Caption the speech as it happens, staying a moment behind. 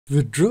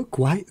The Druk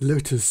White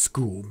Lotus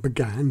School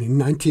began in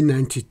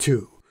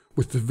 1992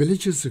 with the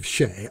villagers of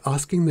She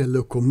asking their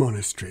local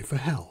monastery for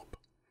help.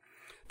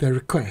 Their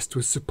request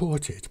was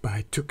supported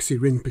by Tuxi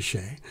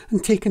Rinpoche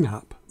and taken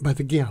up by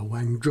the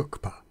Gyalwang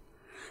Drukpa.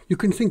 You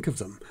can think of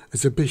them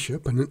as a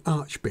bishop and an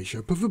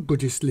archbishop of a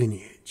Buddhist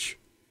lineage.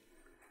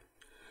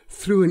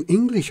 Through an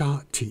English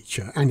art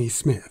teacher, Annie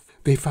Smith,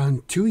 they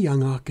found two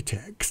young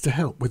architects to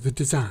help with the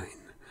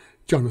design.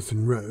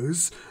 Jonathan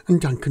Rose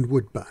and Duncan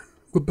Woodburn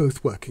were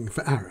both working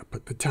for Arup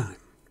at the time.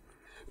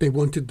 They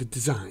wanted the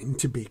design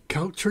to be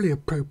culturally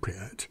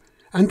appropriate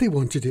and they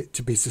wanted it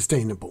to be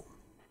sustainable.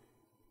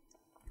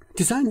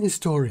 Design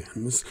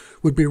historians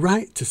would be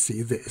right to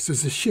see this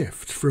as a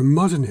shift from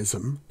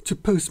modernism to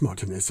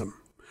postmodernism,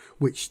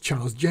 which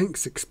Charles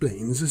Jenks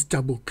explains as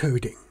double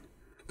coding.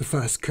 The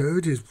first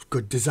code is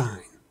good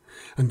design,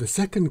 and the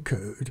second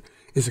code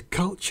is a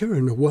culture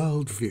and a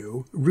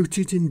worldview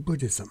rooted in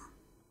Buddhism.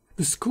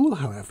 The school,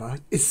 however,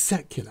 is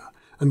secular,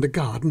 and the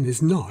garden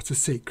is not a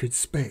sacred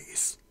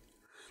space.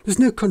 There's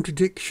no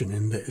contradiction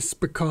in this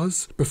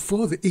because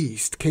before the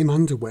East came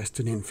under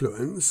Western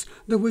influence,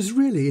 there was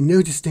really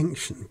no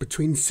distinction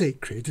between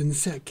sacred and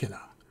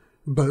secular.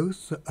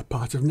 Both are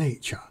part of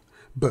nature,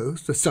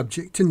 both are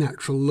subject to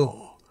natural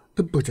law,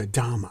 the Buddha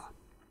Dharma.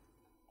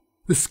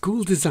 The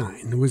school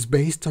design was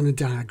based on a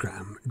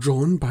diagram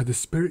drawn by the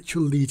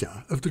spiritual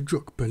leader of the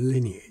Drukpa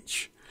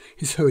lineage,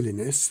 His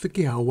Holiness the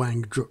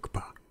Gyalwang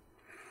Drukpa.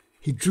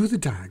 He drew the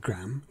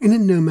diagram in a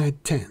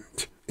nomad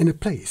tent in a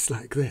place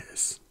like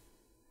this.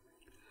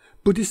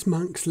 Buddhist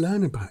monks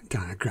learn about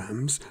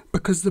diagrams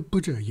because the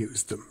Buddha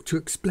used them to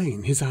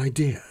explain his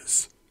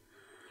ideas.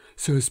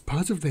 So as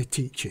part of their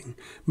teaching,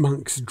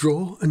 monks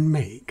draw and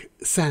make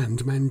sand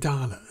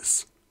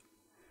mandalas.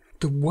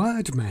 The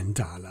word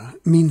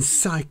mandala means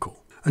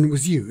cycle and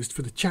was used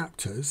for the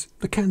chapters,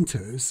 the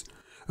cantos,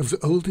 of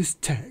the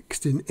oldest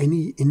text in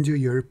any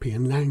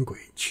Indo-European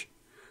language.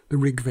 The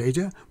Rig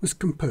Veda was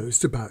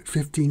composed about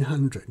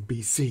 1500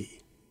 BC.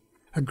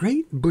 A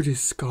great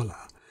Buddhist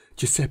scholar,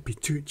 Giuseppe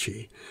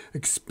Tucci,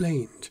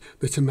 explained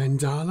that a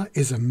mandala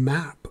is a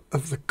map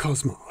of the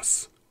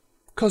cosmos.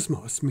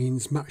 Cosmos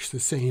means much the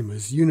same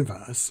as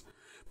universe,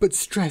 but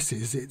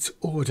stresses its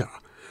order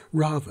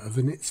rather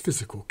than its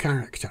physical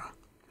character.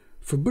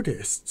 For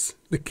Buddhists,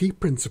 the key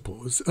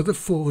principles are the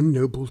Four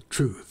Noble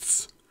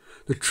Truths: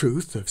 the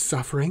truth of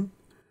suffering,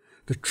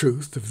 the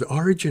truth of the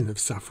origin of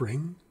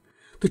suffering,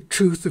 the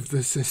truth of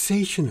the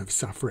cessation of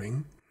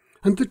suffering,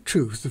 and the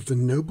truth of the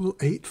Noble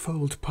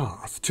Eightfold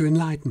Path to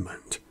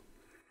enlightenment.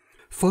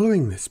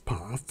 Following this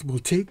path will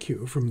take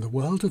you from the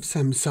world of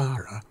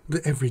samsara,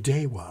 the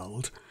everyday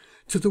world,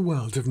 to the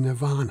world of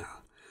nirvana,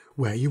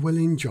 where you will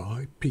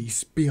enjoy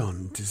peace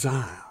beyond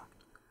desire.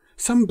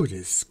 Some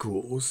Buddhist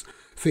schools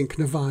think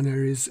nirvana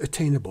is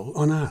attainable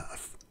on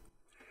earth.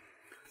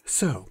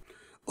 So,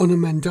 on a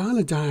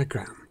mandala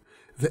diagram,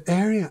 the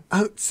area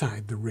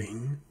outside the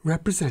ring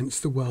represents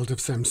the world of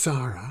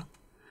samsara,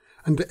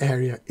 and the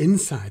area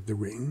inside the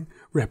ring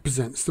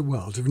represents the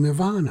world of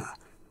nirvana,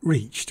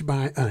 reached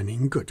by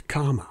earning good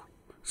karma,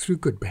 through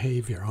good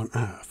behavior on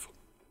earth.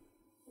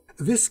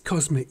 This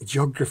cosmic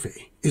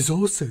geography is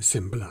also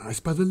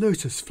symbolized by the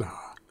lotus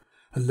flower.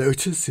 A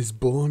lotus is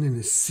born in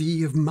a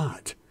sea of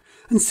mud,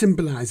 and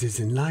symbolizes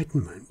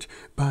enlightenment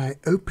by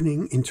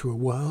opening into a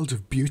world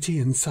of beauty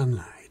and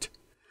sunlight.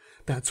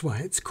 That's why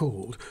it's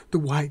called the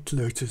White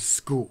Lotus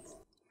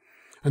School.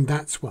 And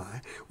that's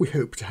why we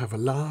hope to have a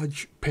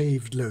large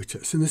paved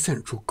lotus in the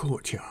central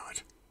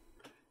courtyard.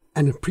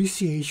 An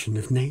appreciation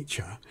of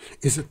nature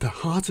is at the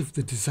heart of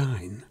the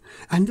design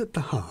and at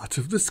the heart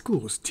of the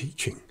school's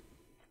teaching.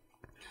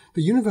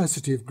 The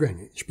University of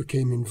Greenwich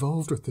became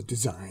involved with the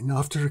design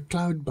after a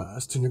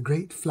cloudburst and a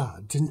great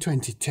flood in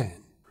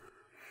 2010.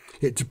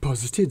 It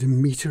deposited a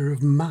metre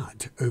of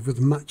mud over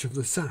much of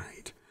the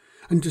side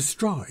and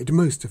destroyed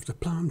most of the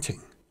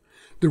planting.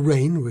 The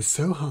rain was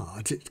so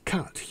hard it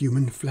cut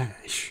human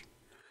flesh.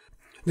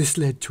 This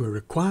led to a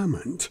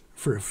requirement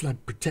for a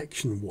flood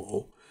protection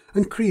wall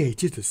and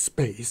created a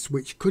space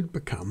which could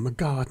become a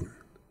garden.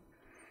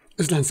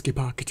 As landscape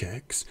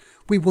architects,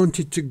 we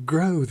wanted to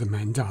grow the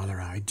mandala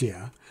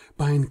idea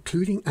by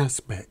including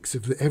aspects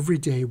of the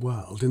everyday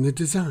world in the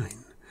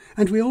design.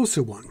 And we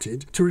also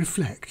wanted to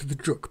reflect the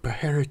Drukpa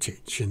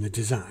heritage in the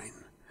design.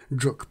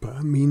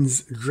 Drukpa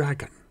means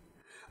dragon,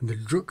 and the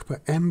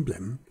Drukpa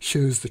emblem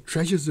shows the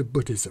treasures of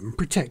Buddhism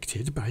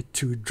protected by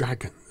two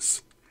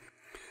dragons.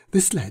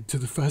 This led to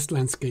the first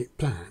landscape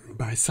plan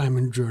by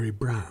Simon Drury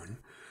Brown,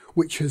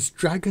 which has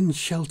dragon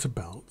shelter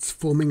belts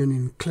forming an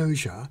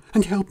enclosure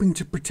and helping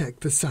to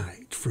protect the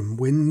site from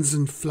winds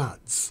and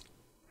floods.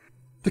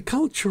 The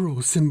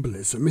cultural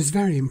symbolism is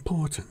very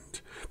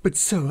important, but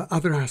so are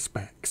other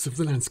aspects of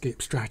the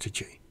landscape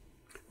strategy.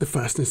 The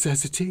first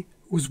necessity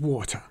was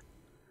water.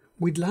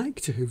 We'd like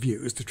to have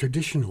used the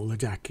traditional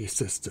Ladakh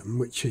system,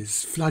 which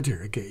is flood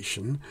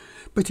irrigation,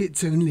 but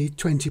it's only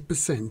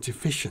 20%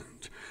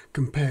 efficient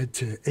compared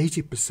to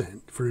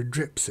 80% for a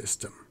drip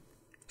system.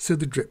 So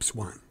the drips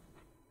won.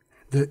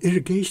 The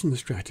irrigation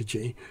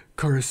strategy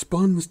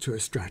corresponds to a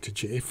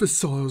strategy for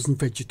soils and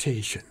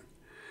vegetation.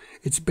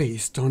 It's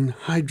based on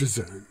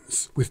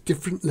hydrozones, with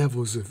different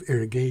levels of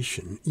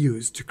irrigation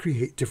used to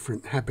create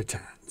different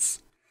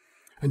habitats,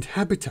 and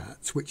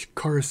habitats which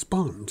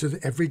correspond to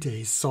the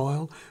everyday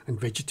soil and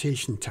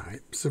vegetation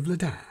types of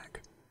Ladakh.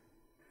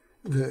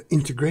 The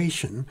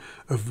integration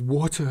of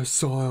water,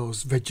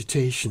 soils,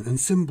 vegetation and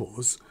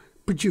symbols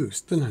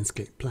produced the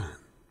landscape plan.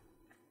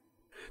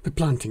 The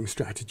planting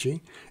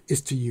strategy is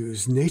to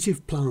use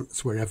native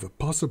plants wherever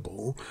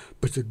possible,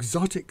 but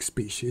exotic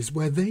species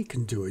where they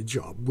can do a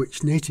job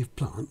which native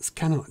plants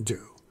cannot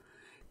do.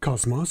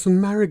 Cosmos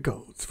and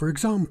marigolds, for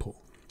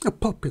example, are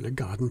popular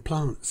garden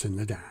plants in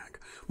Ladakh,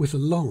 with a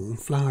long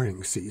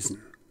flowering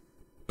season.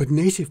 But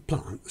native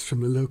plants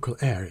from the local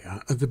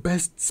area are the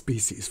best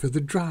species for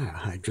the drier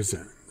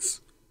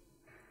hydrozones.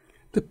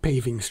 The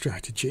paving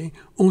strategy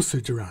also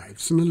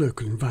derives from the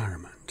local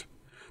environment.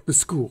 The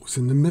school's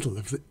in the middle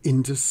of the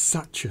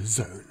Indus-Satcha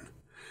zone.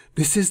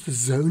 This is the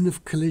zone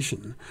of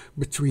collision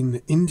between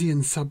the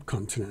Indian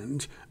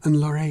subcontinent and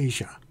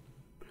Laurasia.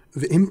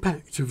 The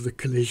impact of the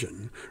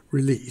collision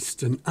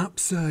released an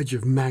upsurge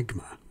of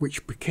magma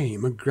which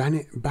became a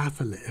granite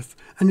batholith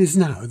and is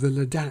now the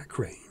Ladakh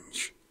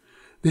range.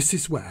 This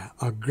is where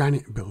our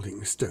granite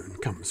building stone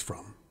comes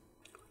from.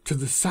 To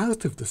the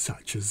south of the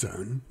Satcha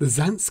zone, the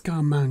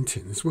Zanskar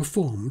Mountains were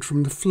formed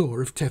from the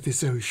floor of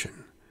Tethys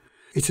Ocean.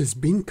 It has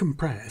been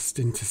compressed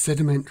into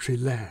sedimentary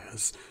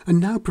layers and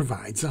now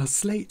provides our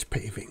slate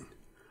paving.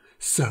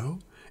 So,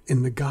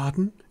 in the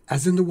garden,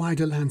 as in the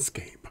wider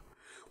landscape,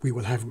 we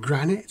will have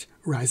granite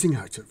rising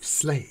out of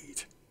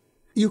slate.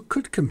 You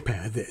could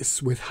compare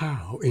this with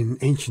how, in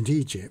ancient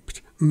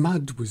Egypt,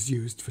 mud was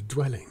used for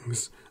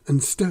dwellings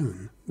and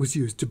stone was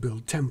used to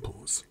build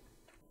temples.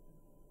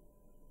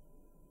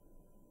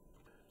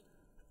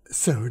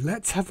 So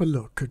let's have a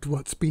look at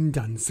what's been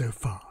done so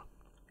far.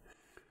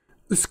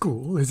 The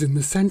school is in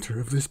the centre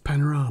of this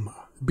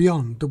panorama,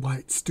 beyond the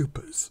white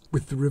stupas,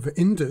 with the river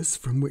Indus,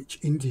 from which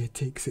India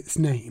takes its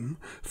name,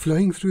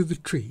 flowing through the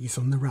trees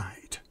on the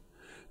right.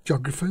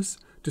 Geographers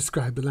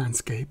describe the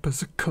landscape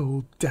as a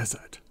cold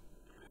desert.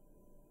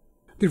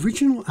 The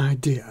original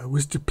idea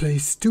was to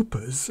place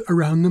stupas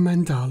around the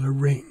mandala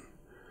ring.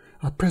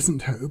 Our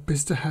present hope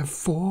is to have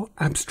 4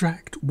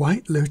 abstract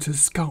white lotus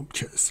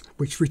sculptures,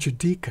 which Richard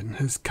Deacon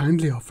has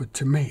kindly offered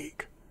to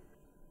make.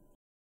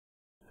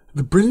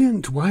 The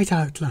brilliant white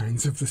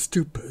outlines of the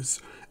stupas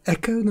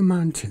echo the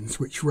mountains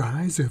which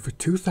rise over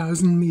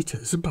 2,000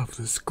 metres above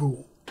the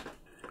school.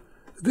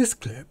 This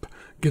clip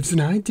gives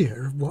an idea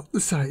of what the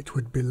site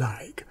would be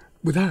like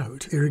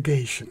without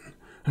irrigation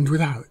and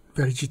without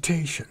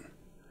vegetation.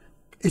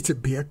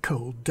 It'd be a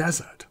cold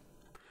desert.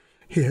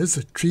 Here's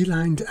a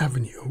tree-lined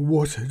avenue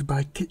watered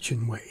by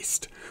kitchen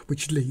waste,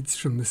 which leads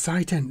from the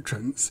site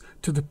entrance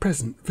to the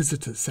present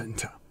visitor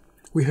centre.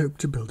 We hope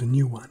to build a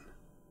new one.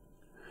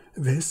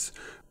 This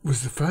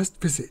was the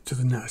first visit to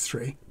the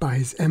nursery by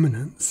His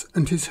Eminence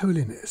and His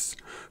Holiness,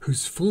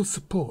 whose full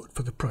support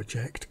for the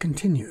project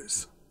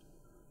continues.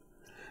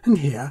 And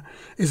here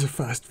is a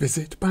first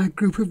visit by a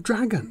group of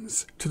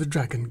dragons to the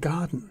Dragon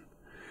Garden.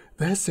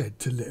 They're said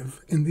to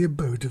live in the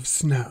abode of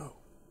snow,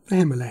 the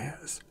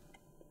Himalayas.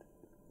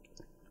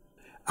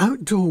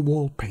 Outdoor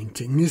wall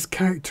painting is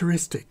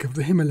characteristic of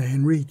the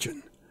Himalayan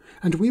region,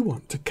 and we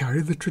want to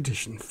carry the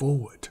tradition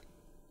forward.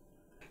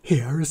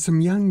 Here are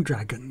some young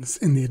dragons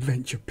in the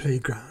adventure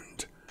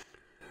playground.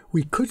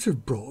 We could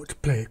have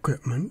brought play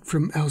equipment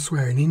from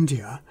elsewhere in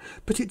India,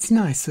 but it's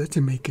nicer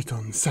to make it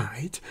on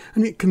site,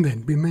 and it can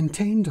then be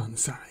maintained on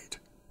site.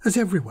 As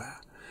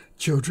everywhere,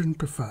 children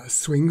prefer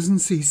swings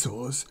and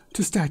seesaws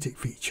to static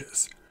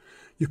features.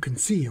 You can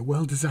see a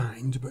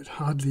well-designed but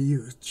hardly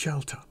used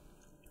shelter.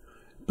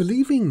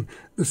 Believing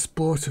the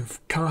sport of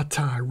car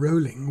tire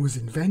rolling was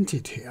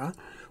invented here,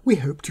 we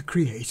hope to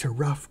create a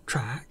rough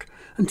track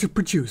and to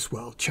produce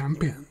world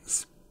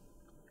champions.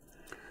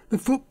 The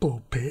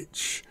football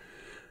pitch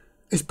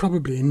is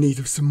probably in need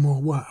of some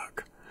more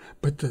work,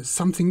 but there's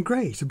something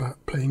great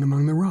about playing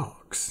among the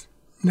rocks.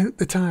 Note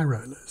the tire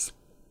rollers.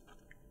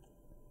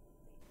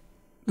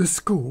 The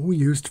school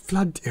used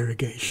flood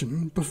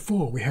irrigation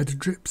before we had a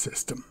drip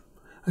system,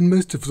 and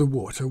most of the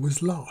water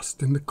was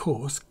lost in the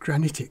coarse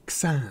granitic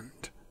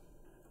sand.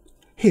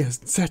 Here's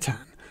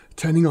Setan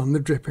turning on the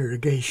drip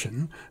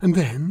irrigation and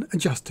then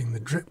adjusting the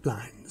drip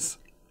lines.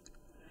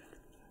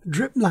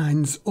 Drip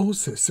lines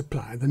also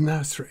supply the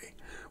nursery,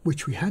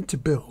 which we had to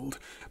build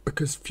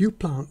because few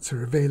plants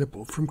are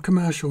available from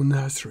commercial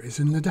nurseries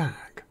in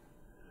Ladakh.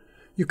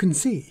 You can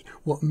see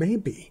what may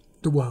be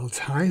the world's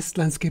highest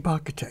landscape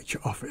architecture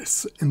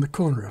office in the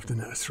corner of the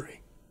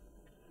nursery.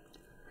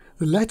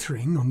 The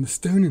lettering on the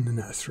stone in the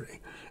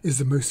nursery is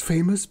the most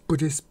famous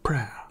Buddhist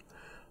prayer,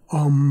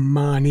 Om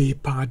Mani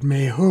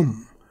Padme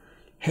Hum,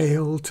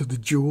 hail to the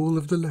jewel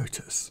of the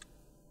lotus.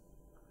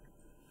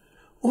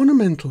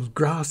 Ornamental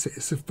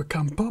grasses have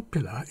become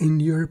popular in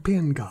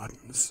European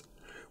gardens.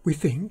 We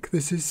think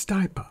this is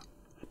stipa,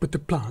 but the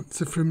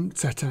plants are from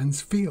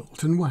Setan's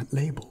field and weren't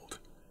labelled.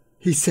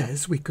 He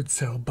says we could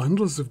sell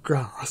bundles of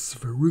grass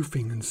for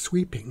roofing and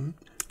sweeping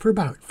for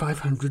about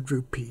 500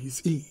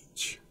 rupees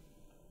each.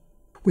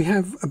 We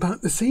have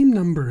about the same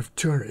number of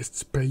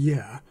tourists per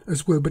year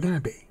as Woburn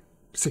Abbey,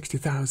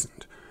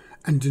 60,000,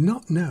 and do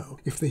not know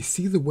if they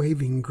see the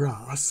waving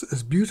grass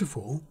as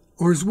beautiful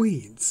or as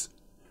weeds.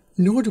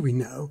 Nor do we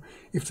know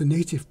if the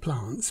native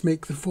plants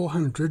make the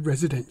 400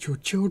 residential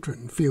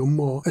children feel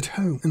more at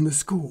home in the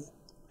school.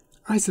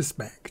 I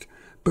suspect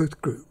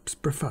both groups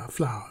prefer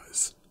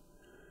flowers.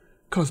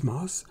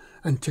 Cosmos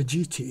and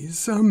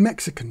tagetes are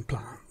Mexican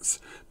plants,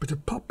 but a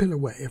popular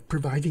way of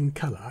providing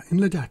colour in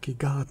Ladakhi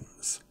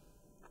gardens.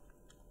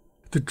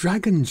 The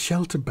dragon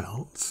shelter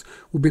belts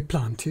will be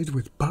planted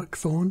with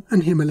buckthorn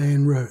and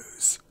Himalayan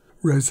rose.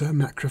 Rosa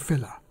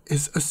macrophylla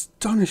is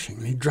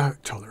astonishingly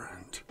drought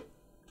tolerant.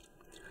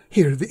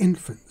 Here are the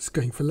infants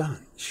going for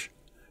lunch.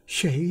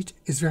 Shade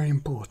is very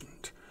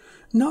important,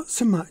 not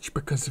so much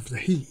because of the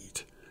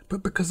heat,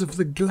 but because of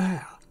the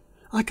glare.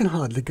 I can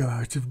hardly go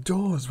out of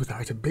doors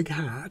without a big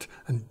hat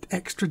and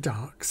extra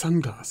dark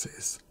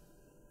sunglasses.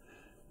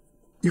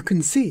 You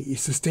can see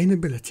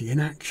sustainability in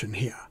action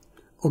here.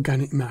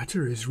 Organic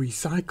matter is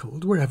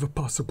recycled wherever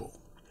possible.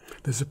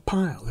 There's a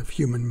pile of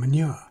human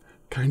manure,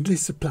 kindly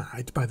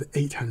supplied by the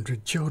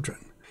 800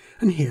 children.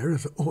 And here are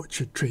the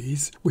orchard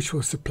trees, which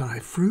will supply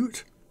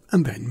fruit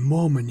and then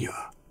more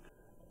manure.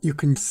 You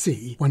can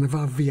see one of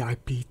our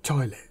VIP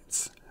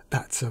toilets.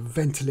 That's a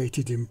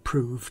ventilated,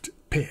 improved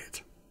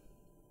pit.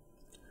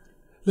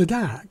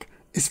 Ladakh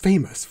is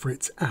famous for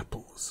its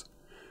apples.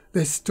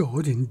 They're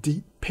stored in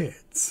deep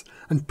pits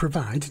and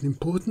provide an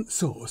important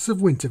source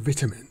of winter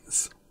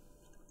vitamins.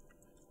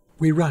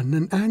 We run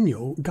an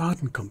annual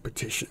garden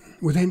competition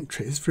with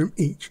entries from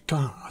each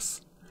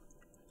class.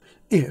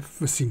 If,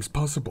 as seems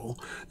possible,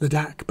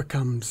 Ladakh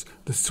becomes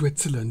the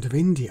Switzerland of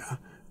India,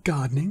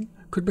 gardening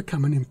could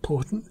become an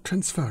important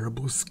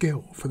transferable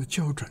skill for the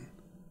children.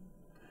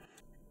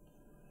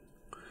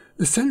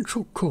 The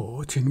central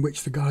court in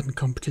which the garden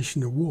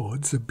competition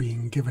awards are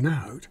being given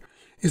out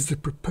is the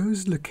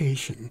proposed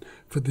location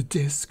for the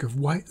disc of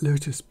White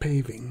Lotus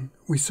paving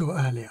we saw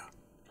earlier.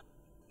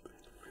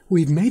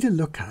 We've made a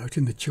lookout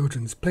in the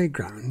children's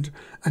playground,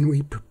 and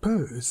we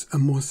propose a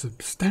more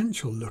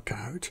substantial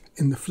lookout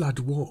in the flood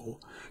wall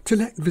to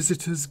let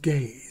visitors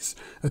gaze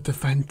at the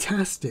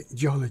fantastic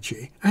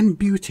geology and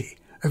beauty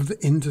of the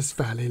Indus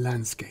Valley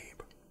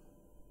landscape.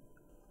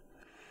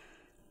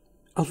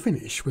 I'll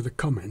finish with a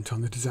comment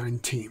on the design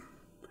team.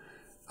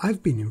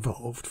 I've been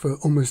involved for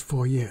almost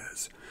 4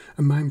 years,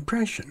 and my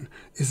impression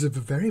is of a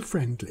very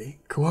friendly,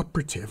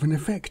 cooperative and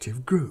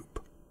effective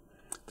group.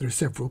 There are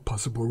several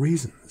possible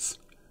reasons.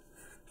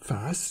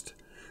 First,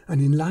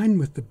 and in line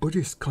with the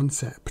Buddhist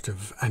concept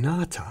of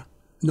anatta,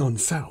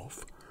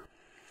 non-self,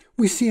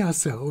 we see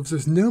ourselves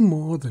as no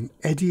more than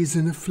eddies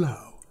in a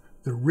flow.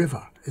 The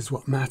river is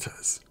what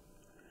matters.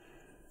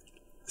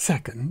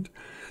 Second,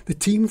 the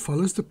team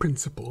follows the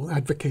principle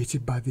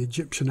advocated by the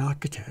Egyptian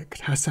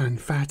architect Hassan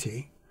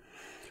Fatih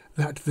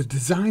that the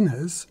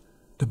designers,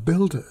 the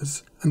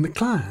builders and the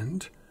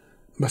client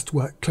must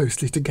work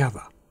closely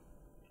together.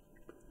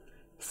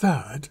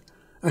 Third,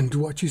 and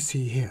what you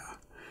see here,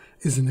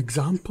 is an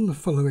example of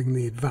following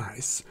the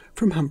advice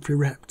from Humphrey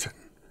Repton,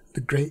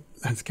 the great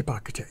landscape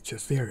architecture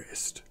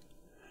theorist.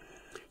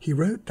 He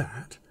wrote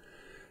that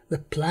the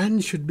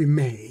plan should be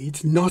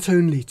made not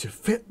only to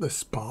fit the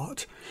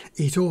spot,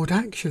 it ought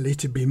actually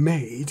to be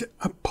made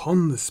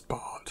upon the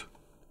spot.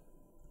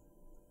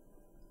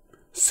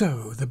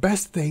 So the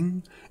best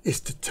thing is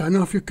to turn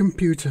off your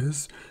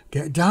computers,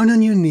 get down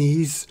on your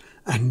knees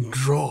and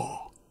draw.